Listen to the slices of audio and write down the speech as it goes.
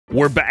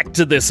We're back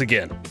to this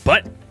again,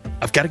 but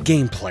I've got a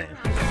game plan.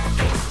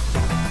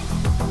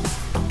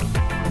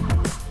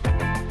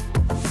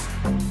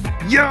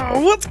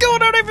 Yo, what's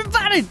going on,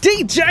 everybody?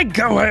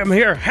 DjGoHam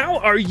here. How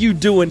are you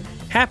doing?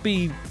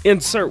 Happy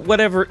insert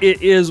whatever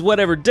it is,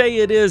 whatever day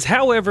it is,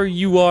 however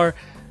you are.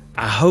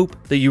 I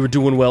hope that you were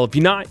doing well. If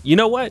you're not, you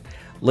know what?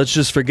 Let's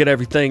just forget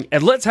everything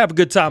and let's have a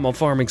good time on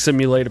Farming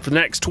Simulator for the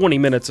next 20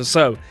 minutes or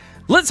so.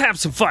 Let's have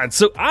some fun.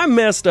 So I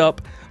messed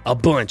up a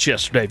bunch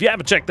yesterday. If you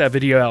haven't checked that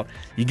video out,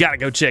 you gotta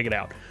go check it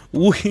out.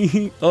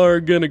 We are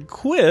gonna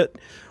quit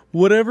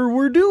whatever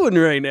we're doing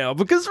right now,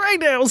 because right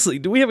now, let's see,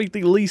 do we have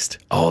anything least?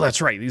 Oh,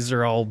 that's right. These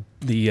are all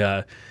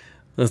the,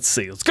 let's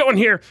see. Let's go in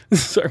here.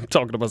 Sorry, I'm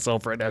talking to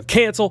myself right now.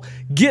 Cancel.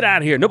 Get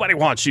out of here. Nobody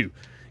wants you.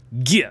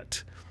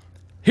 Get.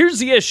 Here's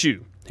the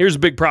issue. Here's a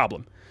big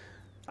problem.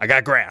 I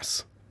got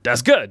grass.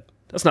 That's good.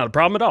 That's not a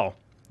problem at all.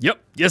 Yep.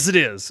 Yes, it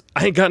is.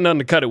 I ain't got nothing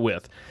to cut it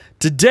with.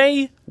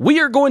 Today, we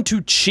are going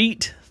to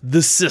cheat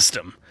the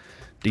system.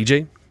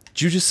 DJ,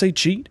 did you just say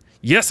cheat?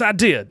 Yes, I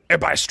did.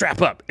 Everybody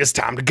strap up. It's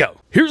time to go.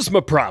 Here's my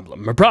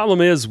problem. My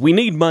problem is we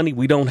need money.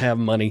 We don't have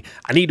money.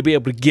 I need to be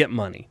able to get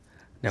money.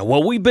 Now,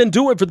 what we've been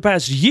doing for the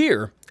past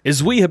year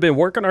is we have been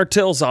working our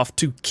tails off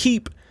to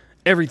keep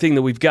everything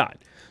that we've got.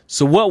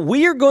 So what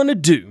we are going to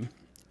do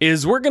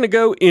is we're going to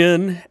go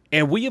in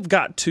and we have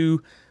got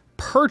to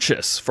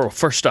purchase.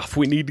 First off,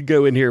 we need to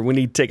go in here. We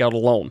need to take out a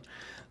loan.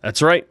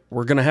 That's right.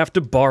 We're going to have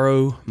to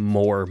borrow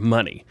more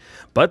money.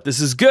 But this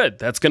is good.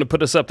 That's going to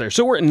put us up there.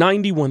 So we're at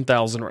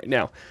 91,000 right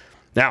now.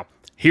 Now,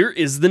 here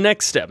is the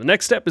next step. The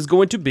next step is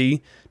going to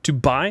be to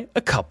buy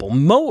a couple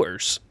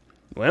mowers.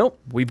 Well,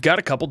 we've got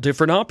a couple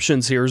different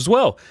options here as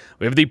well.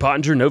 We have the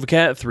Pottinger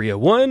NovaCat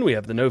 301. We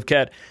have the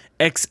NovaCat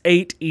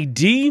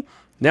X8ED.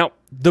 Now,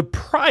 the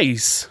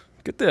price,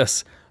 get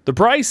this, the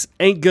price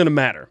ain't going to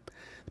matter.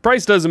 The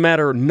price doesn't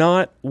matter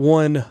not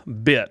one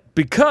bit,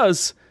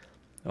 because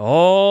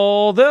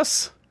all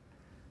this,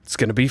 it's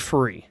going to be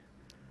free.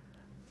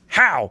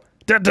 How?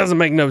 That doesn't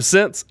make no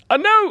sense. I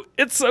know,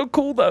 it's so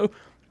cool though.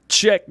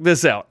 Check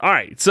this out. All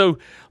right, so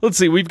let's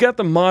see. We've got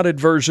the modded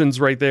versions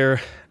right there.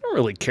 I don't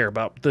really care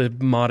about the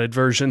modded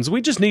versions.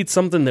 We just need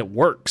something that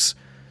works.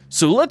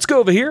 So let's go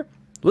over here.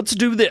 Let's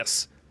do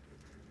this.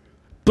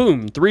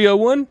 Boom,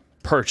 301,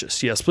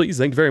 purchase. Yes, please.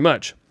 Thank you very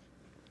much.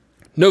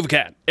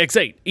 NovaCat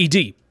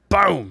X8ED.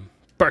 Boom,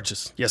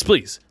 purchase. Yes,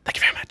 please. Thank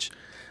you very much.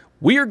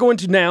 We are going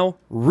to now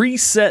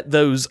reset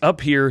those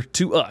up here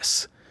to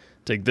us.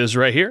 Take this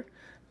right here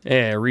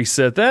and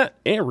reset that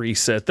and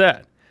reset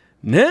that.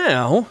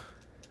 Now,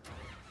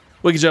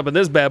 we can jump in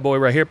this bad boy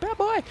right here. Bad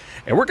boy.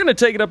 And we're going to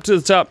take it up to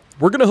the top.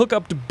 We're going to hook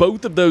up to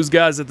both of those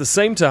guys at the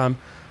same time.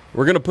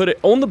 We're going to put it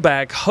on the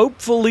back.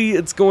 Hopefully,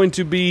 it's going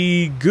to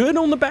be good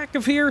on the back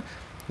of here.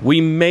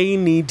 We may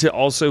need to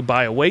also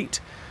buy a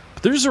weight.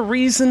 But there's a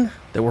reason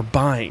that we're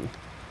buying.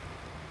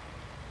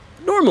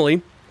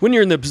 Normally, when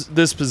you're in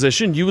this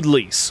position, you would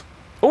lease.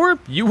 Or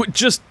you would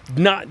just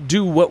not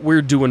do what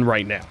we're doing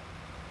right now.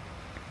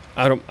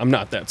 I'm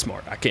not that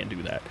smart. I can't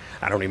do that.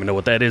 I don't even know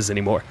what that is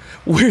anymore.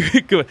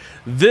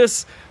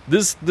 This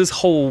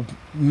whole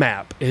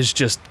map has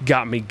just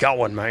got me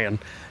going, man.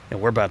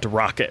 And we're about to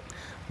rock it.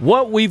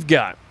 What we've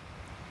got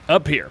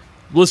up here.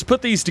 Let's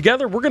put these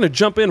together. We're going to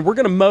jump in. We're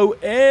going to mow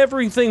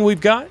everything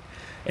we've got.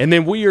 And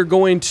then we are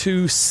going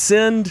to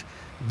send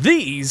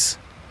these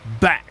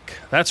back.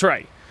 That's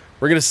right.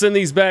 We're going to send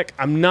these back.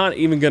 I'm not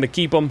even going to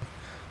keep them.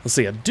 Let's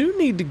see. I do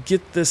need to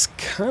get this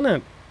kind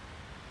of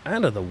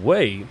out of the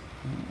way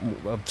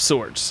of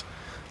sorts.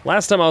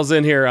 Last time I was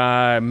in here,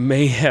 I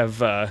may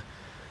have, I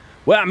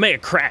may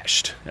have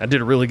crashed. I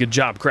did a really good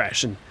job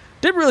crashing.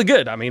 Did really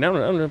good. I mean, I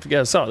don't know if you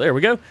guys saw it. There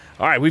we go.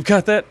 All right, we've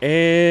got that.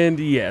 And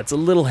yeah, it's a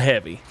little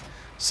heavy.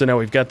 So now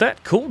we've got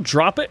that. Cool.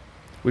 Drop it.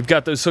 We've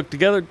got those hooked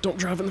together. Don't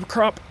drive in the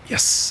crop.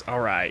 Yes.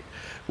 All right.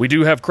 We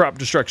do have crop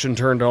destruction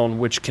turned on,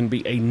 which can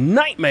be a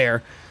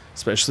nightmare,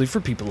 especially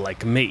for people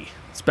like me.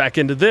 Let's back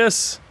into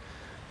this.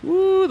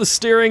 Ooh, the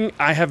steering.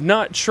 I have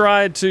not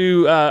tried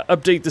to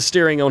update the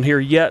steering on here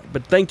yet,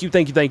 but thank you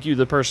to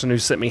the person who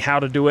sent me how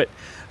to do it.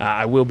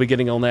 I will be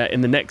getting on that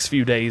in the next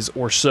few days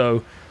or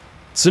so.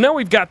 So now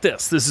we've got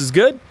this. This is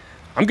good.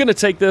 I'm going to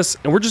take this,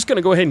 and we're just going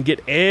to go ahead and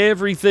get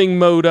everything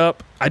mowed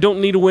up. I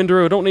don't need a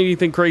windrow. I don't need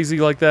anything crazy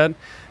like that.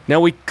 Now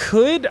we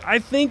could, I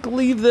think,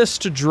 leave this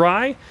to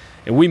dry,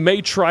 and we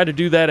may try to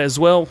do that as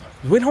well.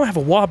 We don't have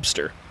a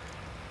wobster.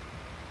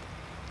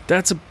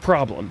 That's a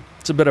problem.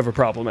 It's a bit of a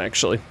problem,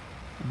 actually.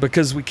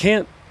 Because we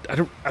can't, I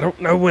don't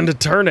know when to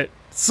turn it.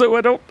 So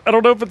I don't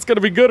know if it's going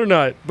to be good or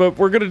not. But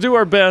we're going to do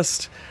our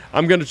best.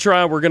 I'm going to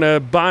try. We're going to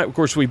buy, of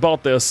course, we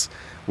bought this.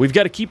 We've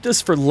got to keep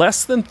this for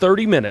less than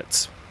 30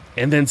 minutes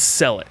and then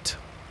sell it.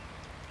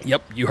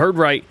 Yep, you heard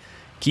right.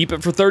 Keep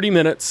it for 30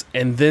 minutes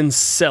and then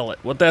sell it.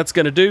 What that's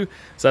going to do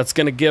is that's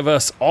going to give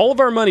us all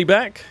of our money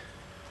back.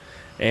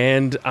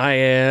 And I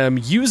am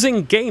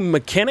using game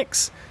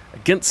mechanics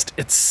against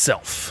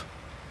itself.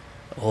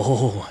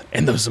 Oh,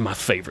 and those are my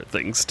favorite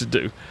things to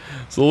do.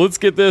 So let's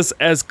get this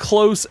as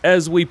close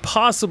as we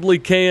possibly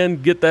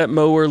can. Get that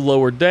mower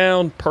lowered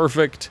down.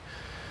 Perfect.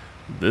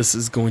 This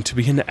is going to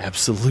be an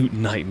absolute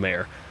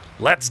nightmare.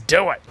 Let's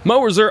do it.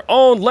 Mowers are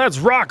on. Let's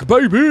rock,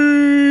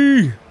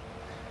 baby.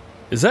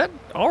 Is that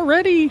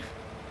already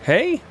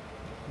hay?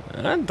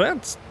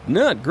 That's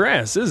not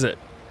grass, is it?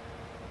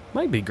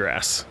 Might be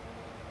grass.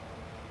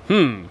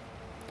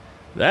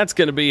 That's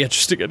going to be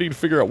interesting. I need to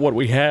figure out what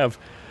we have.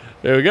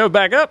 There we go.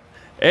 Back up.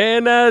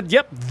 And,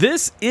 yep,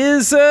 this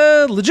is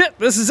legit.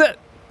 This is it.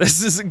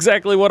 This is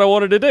exactly what I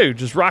wanted to do.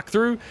 Just rock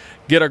through,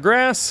 get our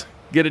grass,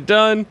 get it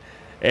done,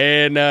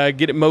 and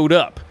get it mowed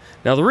up.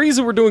 Now, the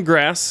reason we're doing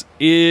grass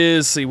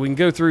is, see, we can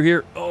go through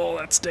here. Oh,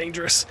 that's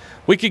dangerous.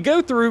 We could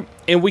go through,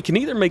 and we can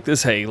either make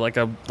this hay, like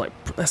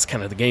that's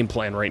kind of the game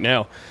plan right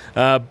now.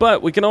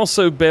 But we can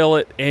also bale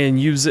it and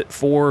use it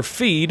for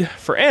feed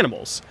for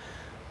animals.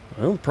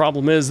 Well, the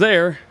problem is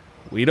there,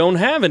 we don't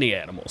have any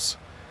animals.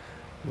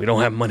 We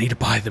don't have money to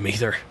buy them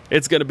either.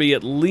 It's going to be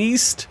at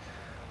least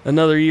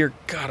another year.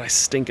 God, I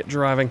stink at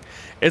driving.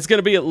 It's going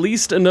to be at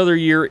least another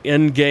year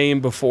in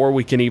game before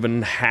we can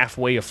even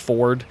halfway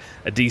afford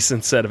a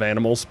decent set of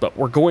animals, but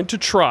we're going to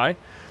try.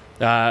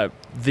 The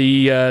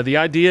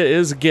idea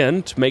is,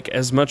 again, to make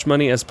as much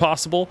money as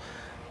possible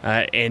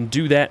and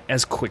do that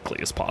as quickly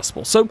as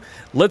possible. So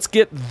let's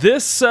get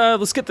this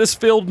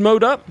field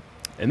mowed up,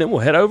 and then we'll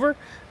head over.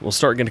 We'll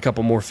start getting a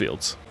couple more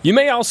fields. You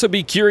may also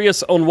be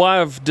curious on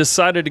why I've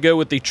decided to go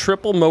with the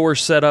triple mower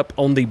setup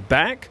on the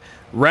back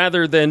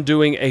rather than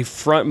doing a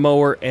front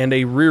mower and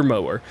a rear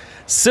mower.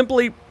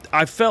 Simply,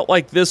 I felt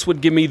like this would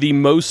give me the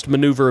most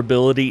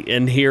maneuverability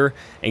in here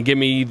and give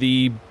me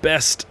the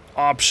best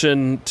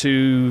option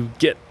to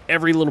get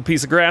every little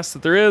piece of grass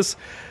that there is.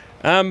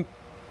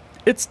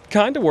 It's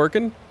kind of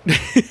working.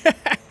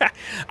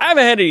 I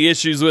haven't had any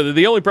issues with it.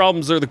 The only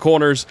problems are the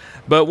corners,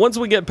 but once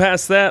we get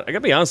past that, I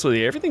gotta be honest with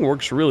you, everything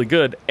works really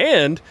good.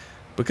 And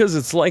because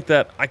it's like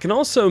that, I can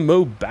also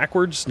mow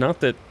backwards. Not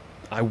that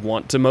I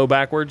want to mow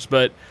backwards,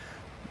 but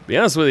to be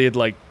honest with you,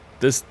 like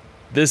this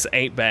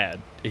ain't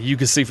bad. You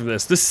can see from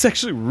this is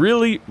actually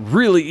really,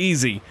 really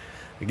easy.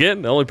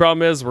 Again, the only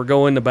problem is we're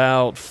going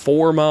about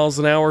 4 miles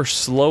an hour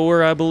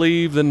slower, I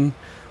believe, than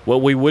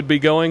what we would be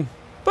going.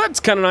 But it's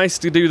kind of nice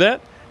to do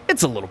that.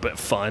 It's a little bit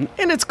fun,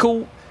 and it's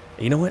cool.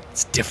 And you know what?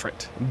 It's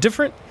different.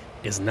 Different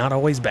is not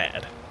always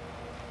bad.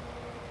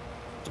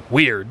 It's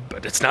weird,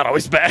 but it's not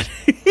always bad.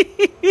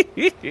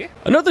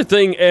 Another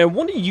thing,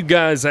 one of you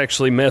guys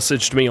actually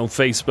messaged me on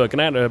Facebook,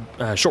 and I had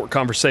a short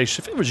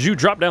conversation. If it was you,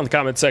 drop down in the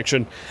comment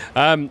section.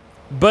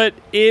 But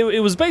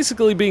it was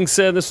basically being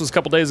said, this was a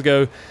couple days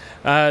ago,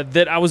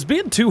 that I was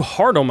being too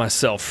hard on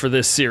myself for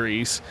this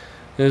series.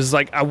 It was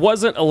like I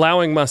wasn't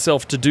allowing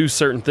myself to do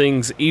certain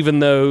things, even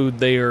though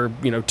they are,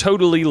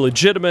 totally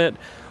legitimate,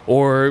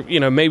 or,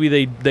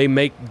 maybe they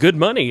make good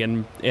money,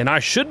 and I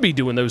should be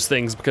doing those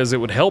things because it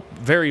would help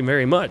very,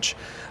 very much.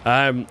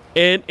 And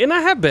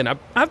I have been.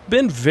 I've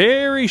been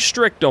very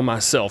strict on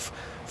myself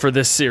for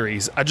this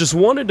series. I just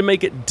wanted to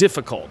make it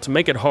difficult, to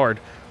make it hard.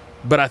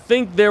 But I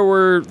think there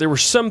were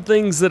some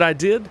things that I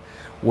did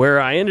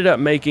where I ended up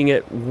making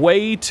it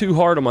way too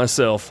hard on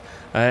myself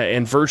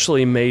and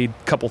virtually made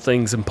a couple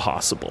things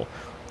impossible.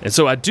 And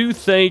so I do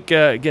think,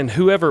 again,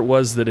 whoever it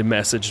was that had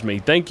messaged me,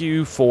 thank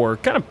you for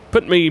kind of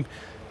put me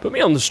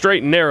on the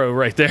straight and narrow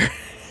right there.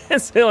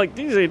 And say, like,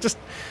 DJ, just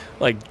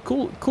like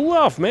cool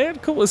off, man.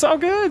 Cool, it's all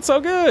good. It's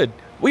all good.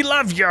 We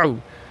love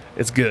you.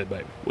 It's good,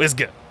 baby. It's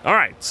good. All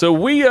right, so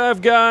we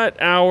have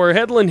got our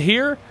headland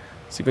here.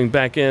 See if we can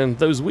back in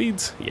those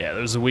weeds. Yeah,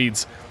 those are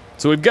weeds.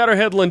 So we've got our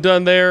headland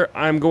done there.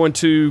 I'm going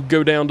to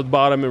go down to the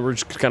bottom, and we're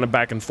just kind of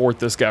back and forth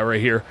this guy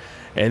right here.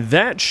 And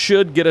that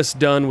should get us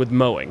done with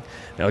mowing.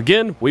 Now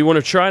again, we want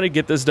to try to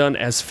get this done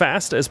as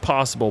fast as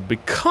possible,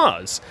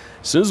 because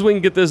as soon as we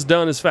can get this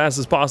done as fast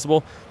as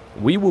possible,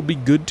 we will be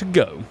good to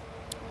go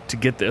to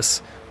get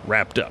this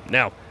wrapped up.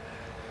 Now,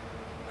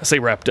 I say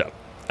wrapped up.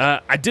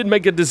 I did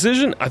make a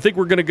decision. I think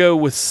we're going to go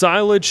with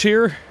silage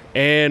here,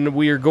 and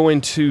we are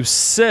going to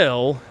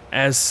sell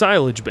as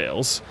silage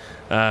bales.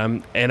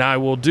 And I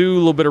will do a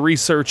little bit of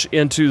research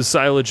into the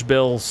silage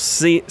bale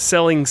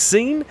selling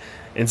scene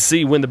and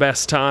see when the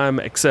best time,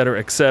 etc.,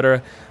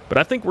 etc. But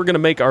I think we're going to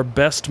make our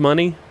best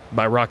money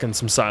by rocking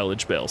some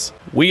silage bales.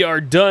 We are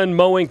done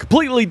mowing,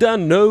 completely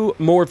done, no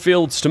more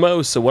fields to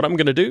mow. So what I'm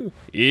going to do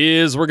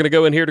is we're going to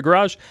go in here to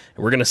garage,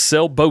 and we're going to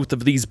sell both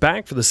of these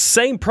back for the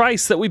same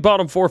price that we bought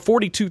them for,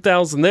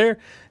 $42,000 there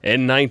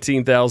and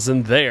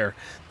 $19,000 there.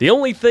 The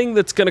only thing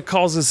that's going to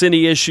cause us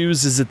any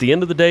issues is at the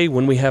end of the day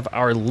when we have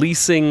our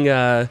leasing,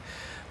 not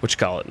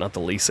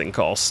the leasing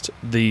cost,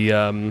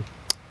 the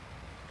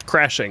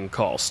crashing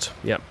cost.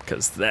 Yep,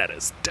 because that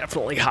is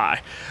definitely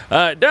high.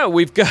 No,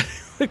 we've got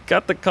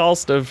the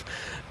cost of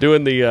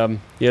doing the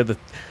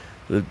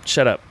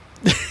shut up.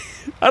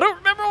 I don't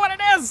remember what it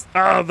is.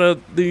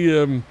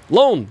 The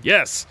loan.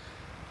 Yes,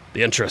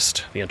 the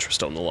interest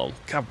on the loan.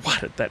 God,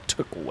 that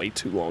took way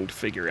too long to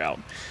figure out.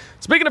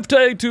 Speaking of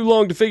taking too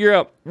long to figure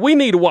out, we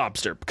need a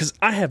lobster, because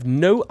I have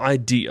no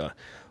idea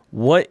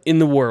what in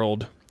the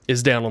world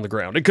is down on the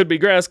ground. It could be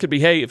grass, could be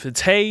hay. If it's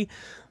hay,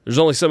 there's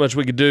only so much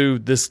we could do.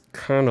 This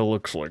kind of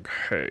looks like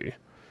hay.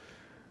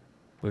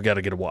 we've got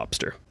to get a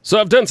Wobster. So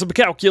I've done some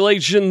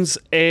calculations,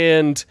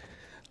 and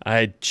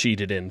I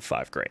cheated in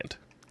 $5 grand.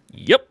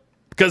 Yep,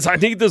 because I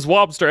need this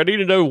Wobster. I need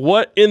to know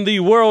what in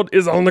the world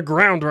is on the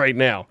ground right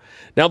now.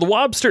 Now, the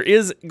Wobster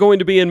is going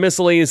to be in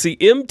miscellaneous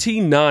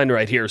MT9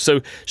 right here. So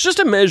it's just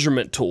a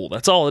measurement tool.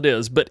 That's all it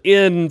is. But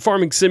in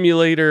Farming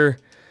Simulator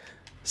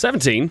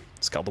 17,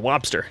 it's called the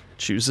Wobster.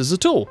 Choose as a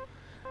tool.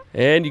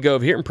 And you go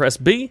over here and press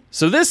B.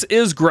 So this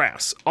is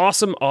grass.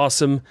 Awesome,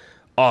 awesome,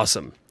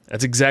 awesome.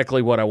 That's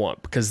exactly what I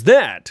want, because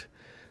that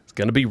is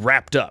going to be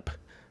wrapped up.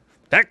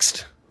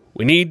 Next,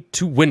 we need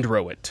to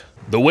windrow it.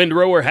 The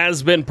windrower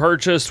has been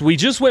purchased. We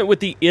just went with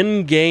the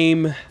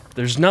in-game.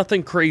 There's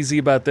nothing crazy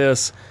about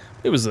this.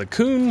 It was the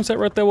Kuhn, is that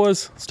what that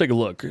was? Let's take a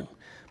look.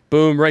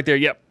 Boom, right there,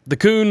 yep. The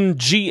Kuhn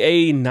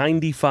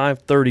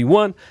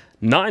GA9531,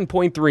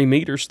 9.3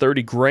 meters,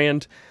 30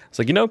 grand. It's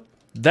like, you know,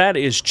 that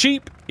is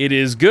cheap, it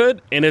is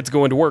good, and it's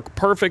going to work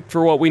perfect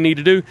for what we need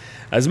to do.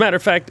 As a matter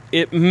of fact,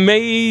 it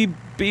may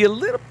be a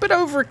little bit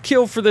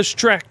overkill for this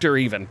tractor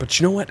even, but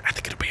you know what? I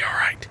think it'll be all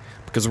right,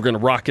 because we're going to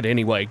rock it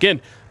anyway.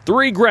 Again,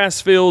 3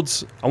 grass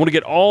fields. I want to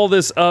get all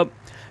this up,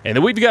 and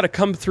then we've got to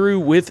come through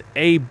with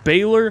a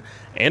baler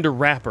and a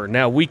wrapper.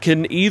 Now, we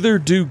can either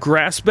do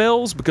grass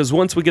bales, because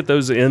once we get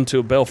those into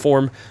a bale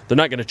form, they're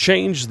not going to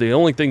change. The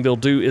only thing they'll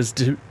do is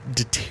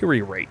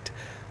deteriorate.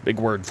 Big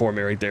word for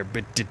me right there,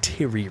 but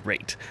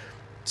deteriorate.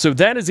 So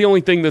that is the only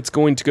thing that's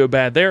going to go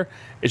bad there.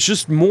 It's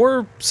just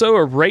more so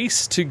a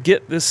race to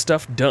get this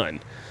stuff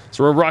done.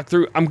 So we'll rock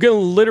through. I'm going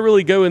to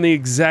literally go in the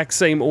exact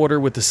same order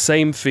with the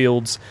same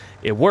fields.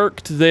 It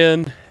worked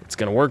then. It's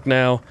going to work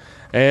now.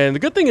 And the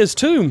good thing is,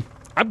 too,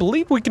 I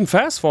believe we can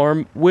fast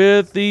farm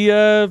with the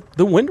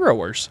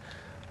windrowers.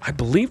 I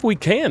believe we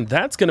can.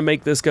 That's going to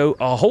make this go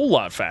a whole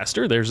lot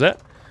faster. There's that.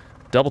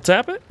 Double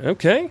tap it.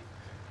 Okay.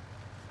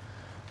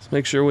 Let's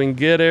make sure we can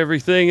get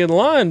everything in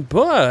line,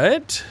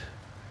 but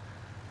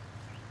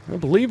I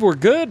believe we're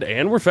good,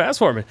 and we're fast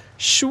farming.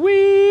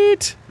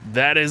 Sweet!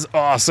 That is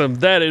awesome.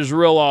 That is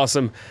real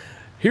awesome.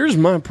 Here's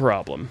my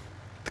problem.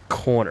 The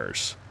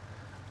corners.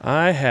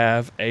 I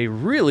have a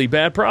really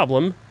bad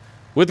problem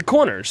with the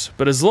corners,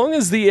 but as long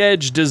as the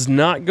edge does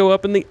not go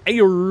up in the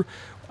air,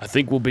 I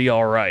think we'll be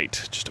all right.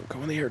 Just don't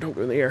go in the air. Don't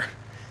go in the air.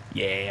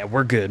 Yeah,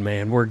 we're good,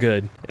 man. We're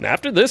good. And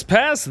after this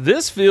pass,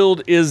 this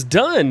field is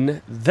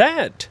done.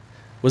 That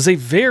was a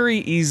very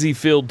easy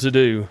field to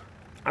do.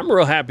 I'm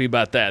real happy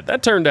about that.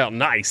 That turned out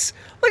nice.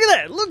 Look at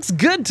that. It looks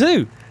good,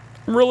 too.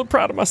 I'm really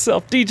proud of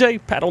myself. DJ,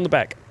 pat on the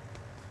back.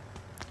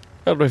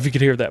 I don't know if you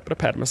could hear that, but I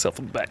patted myself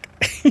on the back.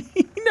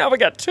 Now we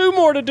got 2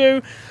 more to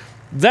do.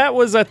 That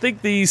was, I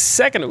think, the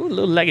second. Ooh, a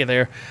little leggy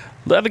there.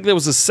 I think that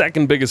was the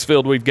second biggest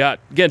field we've got.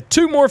 Again,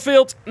 2 more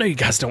fields. No, you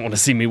guys don't want to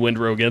see me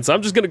windrow again, so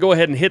I'm just going to go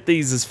ahead and hit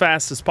these as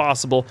fast as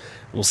possible.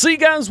 We'll see you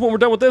guys when we're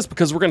done with this,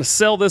 because we're going to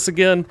sell this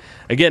again.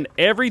 Again,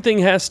 everything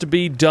has to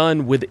be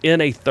done within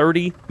a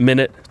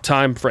 30-minute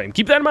time frame.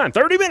 Keep that in mind,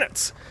 30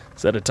 minutes.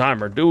 Set a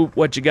timer. Do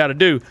what you got to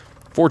do.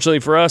 Fortunately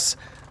for us,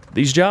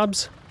 these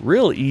jobs,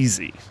 real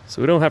easy.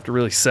 So we don't have to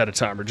really set a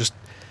timer. Just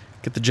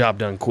get the job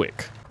done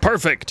quick.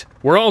 Perfect.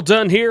 We're all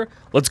done here.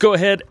 Let's go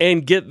ahead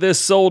and get this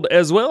sold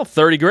as well.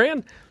 30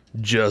 grand.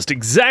 Just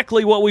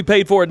exactly what we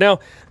paid for it. Now,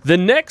 the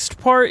next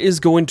part is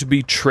going to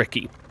be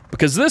tricky,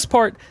 because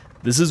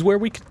this is where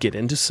we could get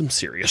into some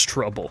serious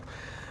trouble.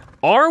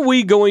 Are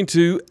we going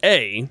to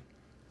A,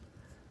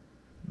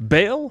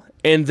 bale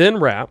and then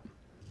wrap,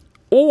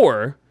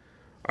 or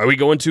are we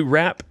going to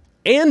wrap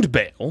and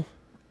bale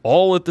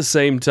all at the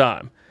same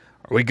time?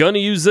 Are we going to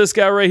use this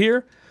guy right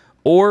here,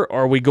 or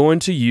are we going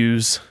to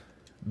use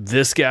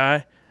this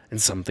guy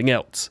and something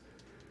else?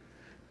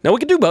 Now, we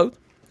could do both.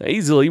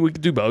 Easily, we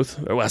could do both.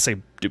 Oh, I say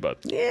do both.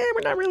 Yeah,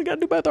 we're not really going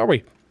to do both, are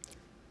we?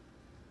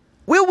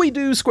 Will we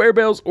do square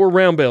bales or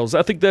round bales?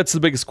 I think that's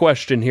the biggest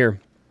question here.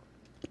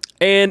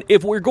 And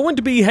if we're going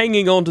to be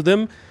hanging on to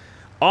them,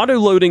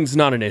 auto-loading's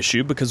not an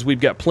issue, because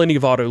we've got plenty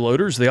of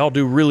auto-loaders. They all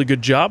do a really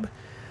good job.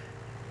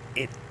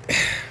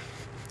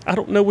 I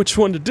don't know which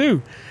one to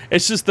do.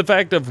 It's just the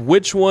fact of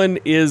which one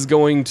is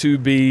going to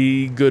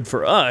be good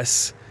for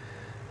us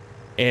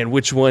and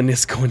which one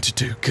is going to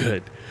do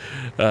good.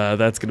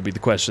 That's going to be the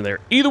question there.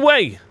 Either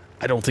way,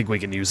 I don't think we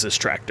can use this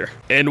tractor.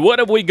 And what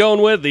have we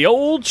gone with? The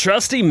old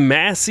trusty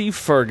Massey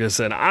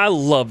Ferguson. I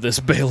love this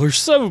baler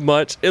so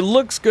much. It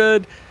looks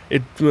good.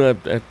 It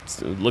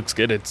looks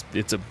good.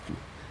 It's a...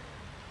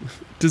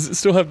 Does it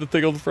still have the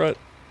thing on the front?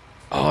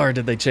 Oh, or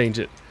did they change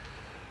it?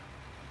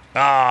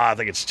 I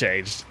think it's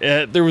changed.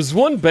 There was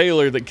one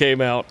baler that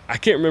came out. I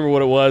can't remember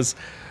what it was,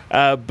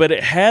 but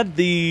it had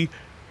the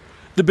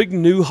big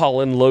New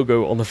Holland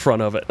logo on the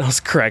front of it. It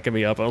was cracking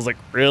me up. I was like,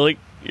 really?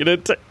 You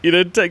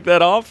didn't take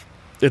that off?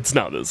 It's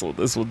not this one.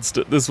 This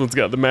one's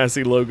got the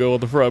Massey logo on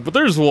the front. But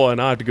there's one.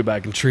 I have to go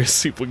back and try to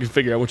see if we can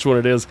figure out which one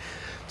it is.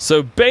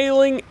 So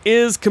baling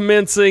is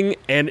commencing,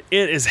 and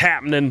it is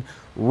happening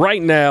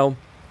right now.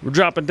 We're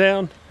dropping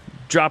down.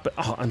 Drop it.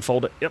 Oh,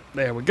 unfold it. Yep,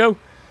 there we go.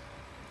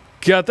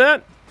 Got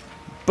that?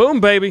 Boom,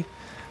 baby.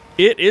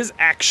 It is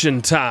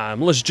action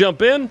time. Let's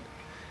jump in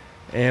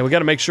And we got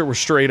to make sure we're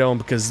straight on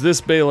because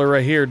this baler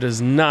right here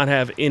does not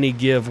have any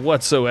give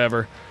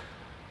whatsoever.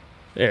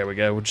 There we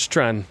go. We'll just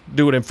try and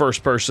do it in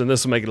first person.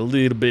 This will make it a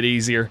little bit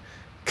easier.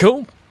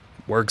 Cool.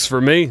 Works for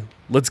me.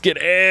 Let's get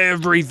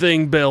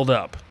everything built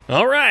up.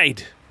 All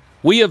right.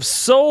 We have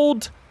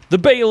sold the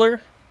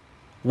baler.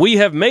 We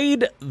have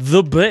made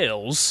the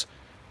bales.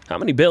 How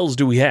many bales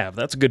do we have?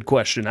 That's a good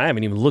question. I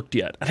haven't even looked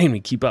yet. I didn't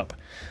even keep up.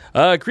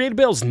 Created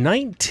bales,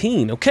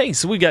 19. Okay,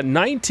 so we got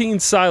 19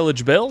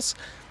 silage bales.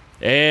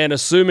 And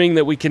assuming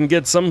that we can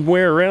get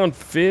somewhere around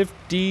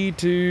 $50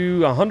 to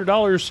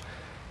 $100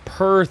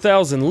 per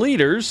 1,000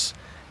 liters.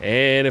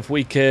 And if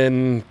we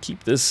can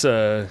keep this...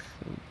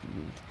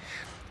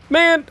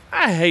 Man,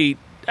 I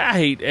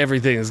hate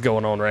everything that's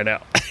going on right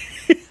now.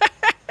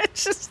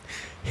 It's just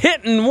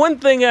hitting one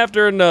thing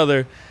after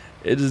another.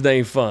 It just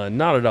ain't fun.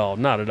 Not at all.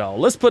 Not at all.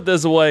 Let's put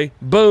this away.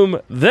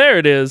 Boom. There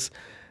it is.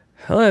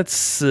 Let's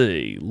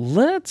see.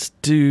 Let's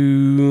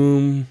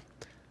do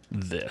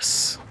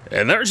this.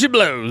 And there she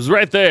blows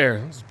right there.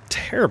 It's a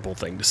terrible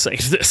thing to say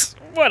to this.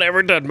 Whatever,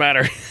 it doesn't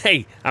matter.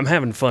 Hey, I'm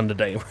having fun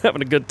today. We're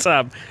having a good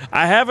time.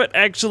 I haven't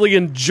actually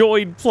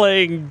enjoyed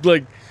playing,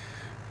 like,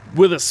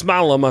 with a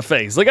smile on my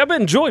face. Like, I've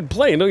enjoyed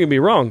playing, don't get me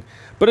wrong.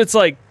 But it's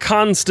like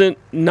constant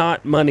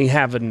not money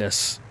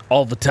havingness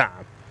all the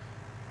time.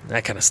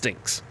 That kind of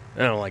stinks. I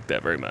don't like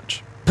that very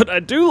much. But I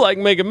do like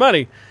making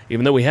money,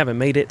 even though we haven't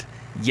made it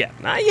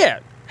yet. Not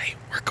yet. Hey,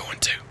 we're going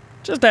to.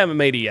 Just haven't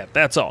made it yet.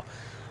 That's all.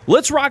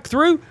 Let's rock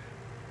through.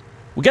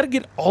 We got to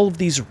get all of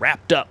these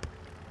wrapped up.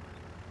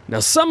 Now,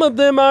 some of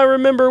them I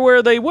remember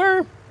where they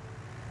were.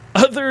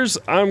 Others,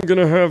 I'm going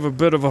to have a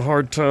bit of a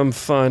hard time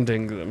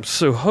finding them.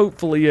 So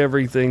hopefully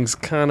everything's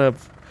kind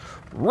of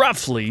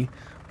roughly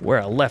where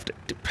I left it.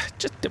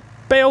 Just a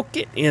bale,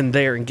 get in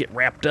there and get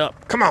wrapped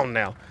up. Come on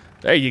now.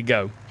 There you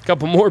go. A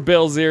couple more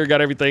bales here,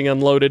 got everything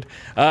unloaded.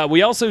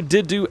 We also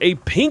did do a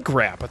pink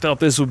wrap. I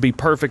thought this would be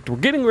perfect. We're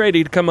getting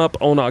ready to come up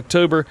on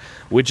October,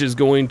 which is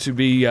going to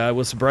be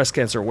with Breast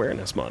Cancer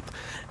Awareness Month.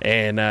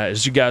 And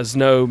as you guys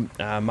know,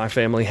 my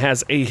family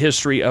has a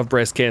history of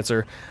breast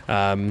cancer.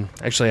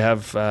 Actually, I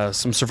have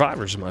some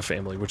survivors in my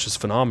family, which is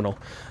phenomenal.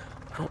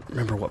 I don't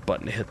remember what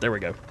button to hit. There we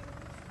go.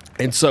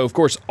 And so, of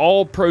course,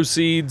 all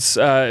proceeds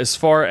as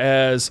far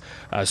as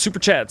super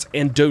chats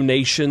and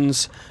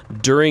donations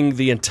during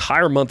the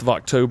entire month of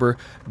October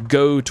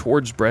go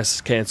towards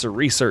breast cancer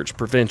research,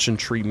 prevention,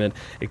 treatment,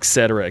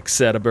 etc.,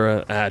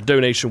 etc.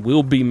 Donation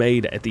will be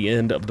made at the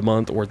end of the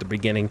month or at the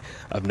beginning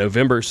of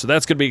November. So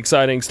that's going to be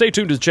exciting. Stay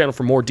tuned to the channel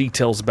for more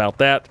details about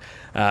that.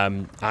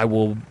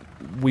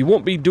 We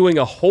won't be doing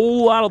a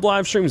whole lot of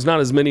live streams, not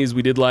as many as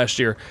we did last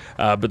year,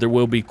 but there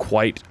will be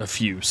quite a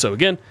few. So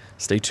again,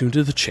 stay tuned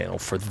to the channel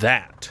for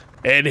that.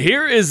 And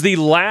here is the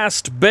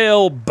last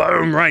bale.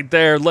 Boom, right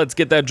there. Let's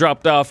get that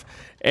dropped off.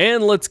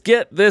 And let's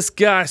get this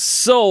guy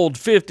sold,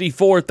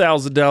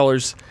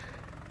 $54,000.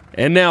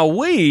 And now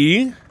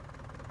we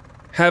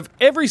have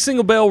every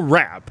single bale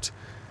wrapped.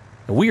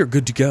 And we are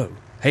good to go.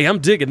 Hey, I'm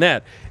digging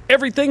that.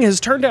 Everything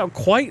has turned out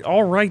quite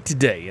all right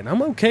today, and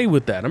I'm okay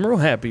with that. I'm real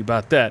happy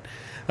about that.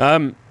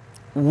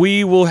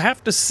 We will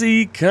have to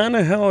see kind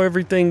of how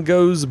everything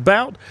goes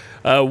about.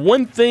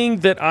 One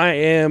thing that I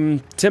am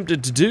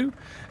tempted to do,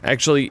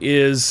 actually,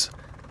 is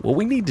what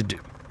we need to do.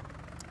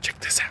 Check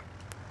this out.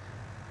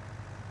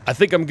 I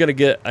think I'm going to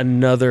get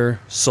another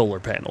solar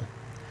panel.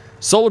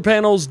 Solar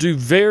panels do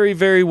very,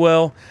 very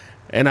well,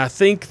 and I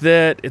think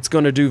that it's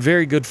going to do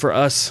very good for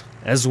us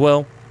as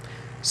well.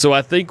 So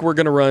I think we're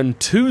going to run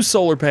 2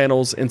 solar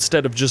panels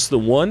instead of just the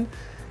one.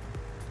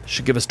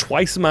 Should give us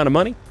twice the amount of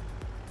money.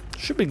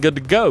 Should be good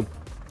to go.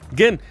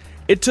 Again,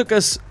 it took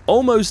us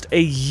almost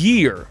a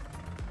year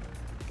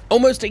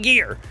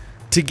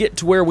to get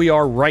to where we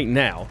are right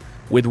now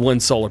with 1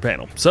 solar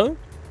panel. So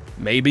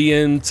maybe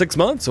in 6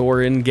 months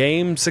or in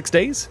game 6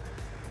 days,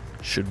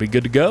 should be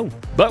good to go.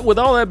 But with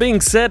all that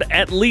being said,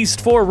 at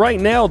least for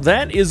right now,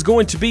 that is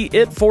going to be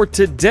it for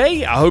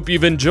today. I hope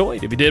you've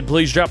enjoyed. If you did,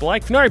 please drop a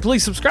like. If not,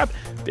 please subscribe.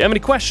 If you have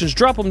any questions,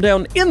 drop them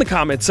down in the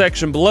comment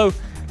section below.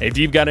 If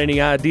you've got any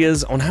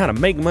ideas on how to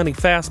make money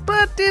fast,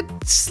 but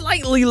it's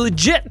slightly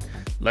legit,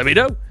 let me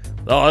know.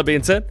 With all that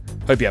being said,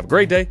 hope you have a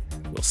great day.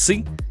 We'll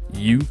see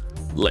you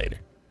later.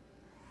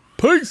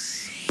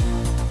 Peace.